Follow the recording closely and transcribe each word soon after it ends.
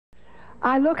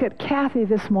I look at Kathy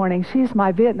this morning. She's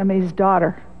my Vietnamese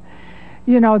daughter.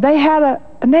 You know, they had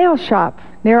a nail shop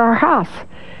near our house.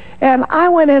 And I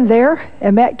went in there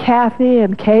and met Kathy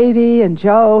and Katie and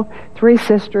Joe, 3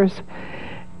 sisters.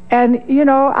 And, you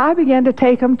know, I began to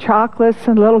take them chocolates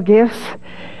and little gifts.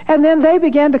 And then they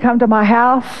began to come to my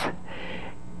house.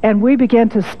 And we began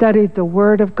to study the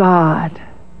Word of God.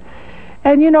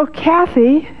 And, you know,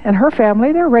 Kathy and her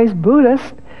family, they're raised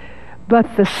Buddhist.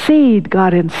 But the seed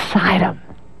got inside them.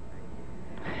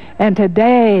 And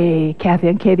today, Kathy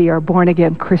and Katie are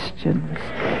born-again Christians.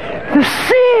 The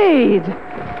seed!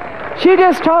 She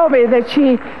just told me that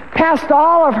she passed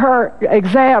all of her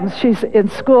exams. She's in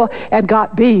school and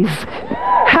got B's.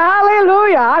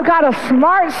 Hallelujah! I've got a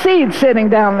smart seed sitting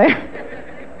down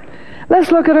there.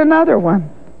 Let's look at another one.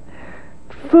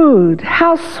 Food.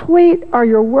 How sweet are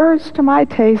your words to my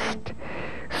taste,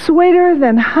 sweeter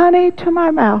than honey to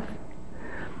my mouth.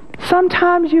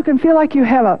 Sometimes you can feel like you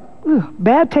have a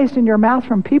bad taste in your mouth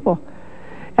from people,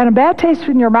 and a bad taste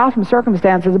in your mouth from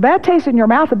circumstances, a bad taste in your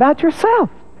mouth about yourself.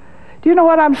 Do you know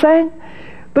what I'm saying?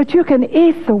 But you can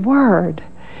eat the Word,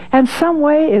 and some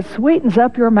way it sweetens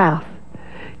up your mouth.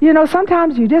 You know,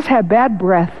 sometimes you just have bad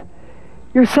breath.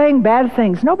 You're saying bad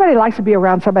things. Nobody likes to be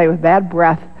around somebody with bad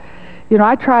breath. You know,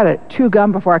 I try to chew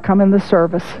gum before I come in the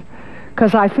service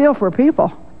because I feel for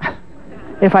people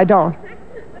if I don't.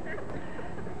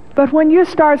 But when you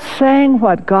start saying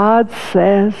what God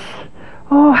says,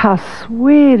 oh, how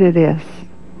sweet it is.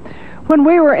 When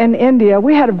we were in India,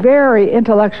 we had a very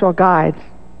intellectual guide,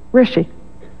 Rishi.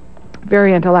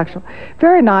 Very intellectual.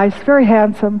 Very nice, very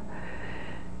handsome,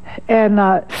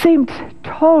 and seemed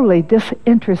totally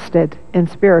disinterested in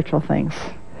spiritual things.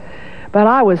 But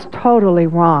I was totally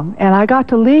wrong, and I got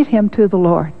to lead him to the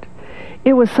Lord.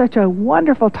 It was such a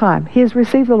wonderful time. He has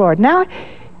received the Lord. Now,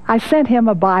 I sent him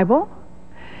a Bible,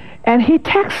 and he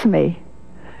texts me.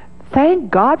 Thank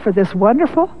God for this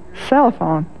wonderful cell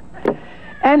phone.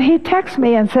 And he texts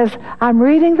me and says, I'm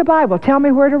reading the Bible. Tell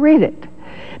me where to read it.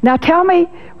 Now tell me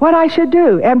what I should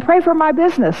do, and pray for my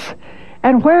business.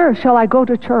 And where shall I go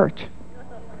to church?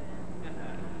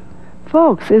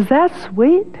 Folks, is that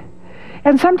sweet?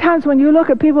 And sometimes when you look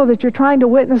at people that you're trying to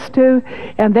witness to,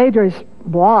 and they just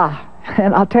blah.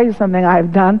 And I'll tell you something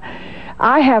I've done.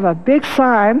 I have a big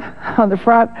sign on the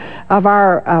front of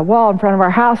our wall in front of our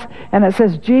house, and it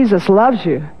says, Jesus loves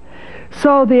you.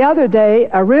 So the other day,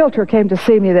 a realtor came to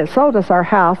see me that sold us our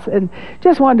house and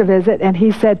just wanted to visit, and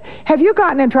he said, have you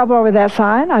gotten in trouble over that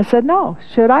sign? I said, no.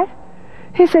 Should I?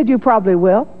 He said, you probably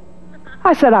will.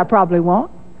 I said, I probably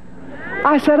won't.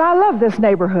 I said, I love this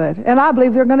neighborhood, and I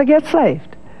believe they're going to get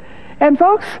saved. And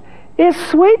folks, it's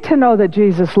sweet to know that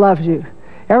Jesus loves you.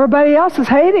 Everybody else is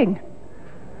hating,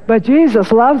 but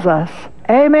Jesus loves us.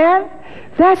 Amen?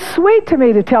 That's sweet to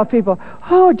me to tell people,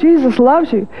 oh, Jesus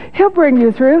loves you. He'll bring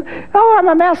you through. Oh, I'm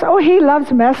a mess. Oh, he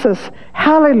loves messes.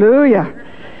 Hallelujah.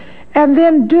 And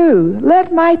then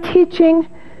let my teaching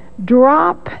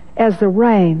drop as the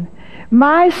rain,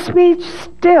 my speech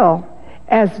still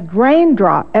as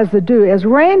the dew, as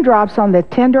raindrops on the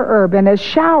tender herb and as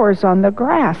showers on the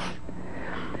grass.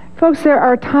 Folks, there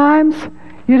are times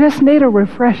you just need a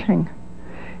refreshing.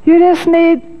 You just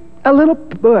need a little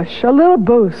push, a little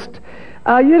boost.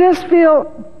 You just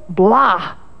feel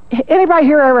blah. Anybody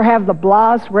here ever have the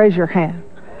blahs? Raise your hand.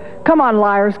 Come on,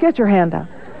 liars, get your hand up.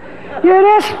 You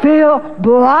just feel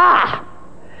blah.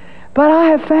 But I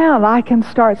have found I can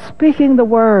start speaking the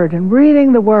Word and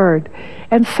reading the Word,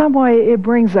 and some way it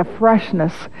brings a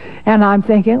freshness. And I'm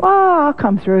thinking, oh, I'll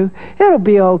come through. It'll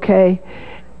be okay.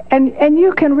 And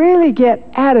you can really get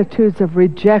attitudes of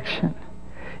rejection.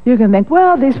 You can think,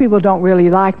 well, these people don't really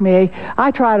like me.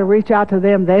 I try to reach out to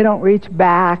them. They don't reach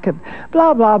back, and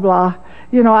blah, blah, blah.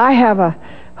 You know, I have a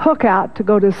hook out to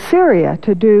go to Syria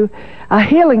to do a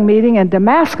healing meeting in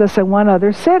Damascus and one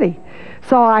other city.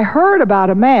 So I heard about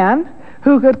a man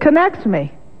who could connect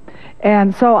me.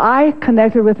 And so I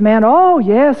connected with men. Oh,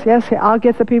 yes, I'll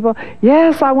get the people.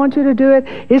 Yes, I want you to do it.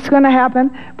 It's going to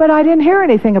happen. But I didn't hear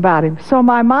anything about him. So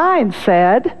my mind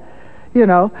said, you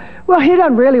know, well, he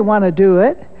doesn't really want to do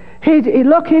it. He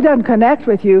doesn't connect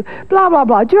with you. Blah, blah,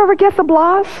 blah. Do you ever get the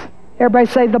blahs? Everybody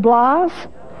say the blahs?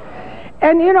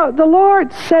 And, you know, the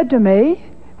Lord said to me,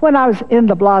 when I was in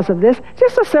the blahs of this,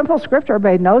 just a simple scripture,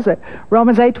 everybody knows it,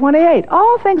 Romans 8:28.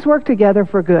 All things work together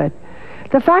for good.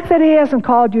 The fact that he hasn't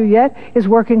called you yet is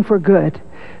working for good.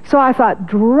 So I thought,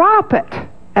 drop it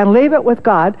and leave it with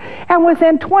God. And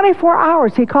within 24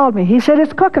 hours, he called me. He said,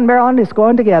 it's cooking, Marilyn. It's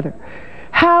going together.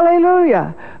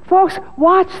 Hallelujah. Folks,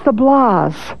 watch the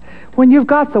blahs when you've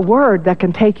got the Word that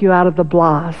can take you out of the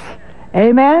blahs.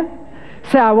 Amen?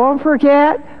 Say, I won't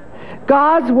forget.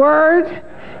 God's Word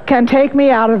can take me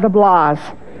out of the blahs.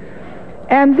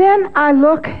 And then I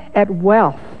look at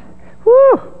wealth.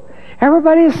 Whew!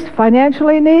 Everybody's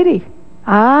financially needy.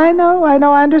 I know,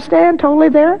 I understand, totally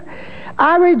there.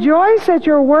 I rejoice at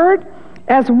your word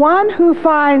as one who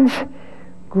finds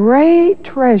great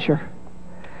treasure.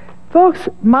 Folks,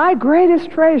 my greatest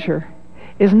treasure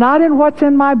is not in what's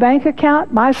in my bank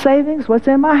account, my savings, what's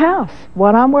in my house,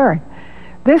 what I'm wearing.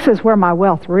 This is where my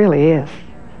wealth really is.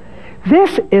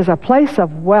 This is a place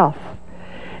of wealth.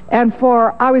 And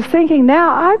I was thinking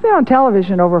now, I've been on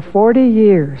television over 40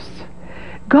 years.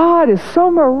 God is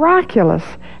so miraculous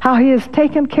how He has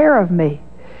taken care of me.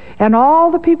 And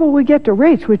all the people we get to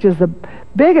reach, which is the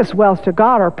biggest wealth to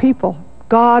God, are people.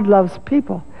 God loves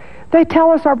people. They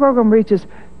tell us our program reaches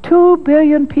 2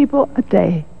 billion people a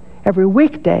day, every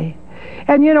weekday.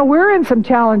 And you know, we're in some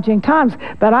challenging times,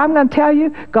 but I'm going to tell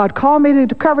you, God called me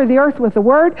to cover the earth with the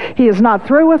Word. He is not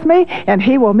through with me, and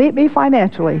He will meet me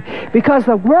financially, because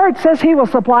the Word says He will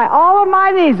supply all of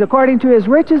my needs according to His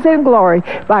riches in glory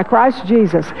by Christ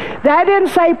Jesus. That didn't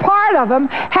say part of them,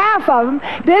 half of them.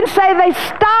 Didn't say they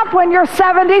stop when you're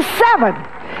 77.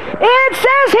 It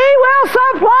says He will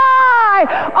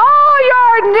supply all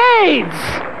your needs.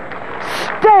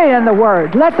 Stay in the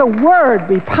Word. Let the Word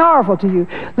be powerful to you.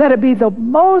 Let it be the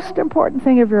most important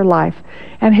thing of your life.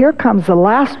 And here comes the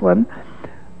last one.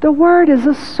 The Word is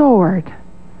a sword.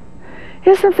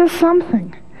 Isn't this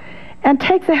something? And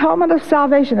take the helmet of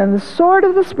salvation and the sword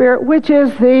of the Spirit, which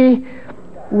is the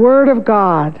Word of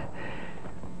God.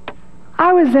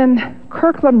 I was in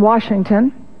Kirkland,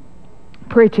 Washington,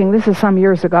 preaching. This is some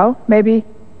years ago, maybe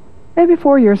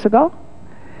 4 years ago.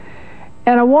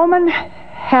 And a woman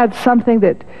had something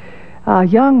that a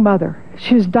young mother,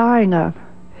 she was dying of.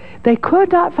 They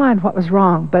could not find what was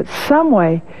wrong, but some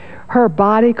way her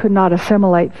body could not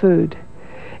assimilate food.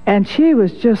 And she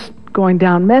was just going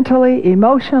down mentally,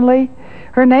 emotionally.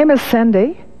 Her name is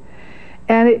Cindy.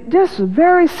 And it just a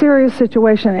very serious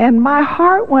situation. And my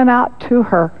heart went out to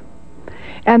her.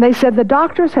 And they said, the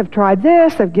doctors have tried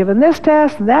this, they've given this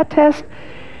test and that test.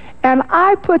 And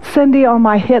I put Cindy on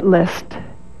my hit list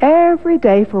every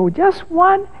day for just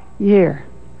 1 year.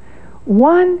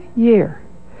 1 year.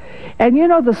 And you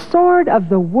know, the sword of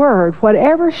the Word,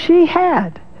 whatever she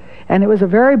had, and it was a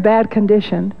very bad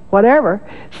condition, whatever,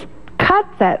 cut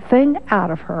that thing out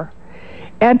of her.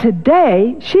 And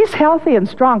today, she's healthy and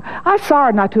strong. I saw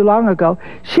her not too long ago.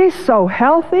 She's so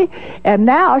healthy, and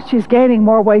now she's gaining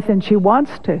more weight than she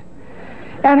wants to.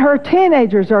 And her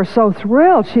teenagers are so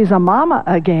thrilled she's a mama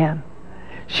again.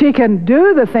 She can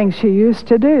do the things she used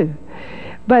to do.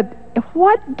 But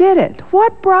what did it?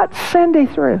 What brought Cindy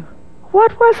through?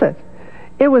 What was it?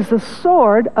 It was the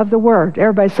sword of the Word.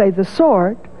 Everybody say, the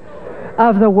sword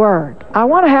of the Word. I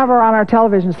want to have her on our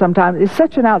television sometime. It's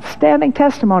such an outstanding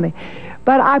testimony.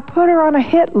 But I put her on a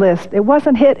hit list. It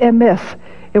wasn't hit and miss.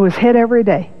 It was hit every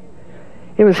day.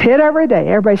 It was hit every day.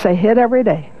 Everybody say, hit every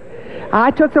day. I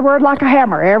took the Word like a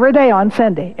hammer every day on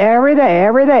Cindy. Every day,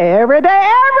 every day, every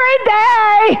day, every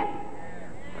day.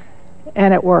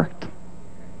 And it worked.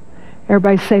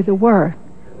 Everybody say, the Word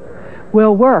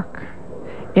will work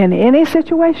in any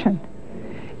situation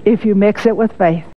if you mix it with faith.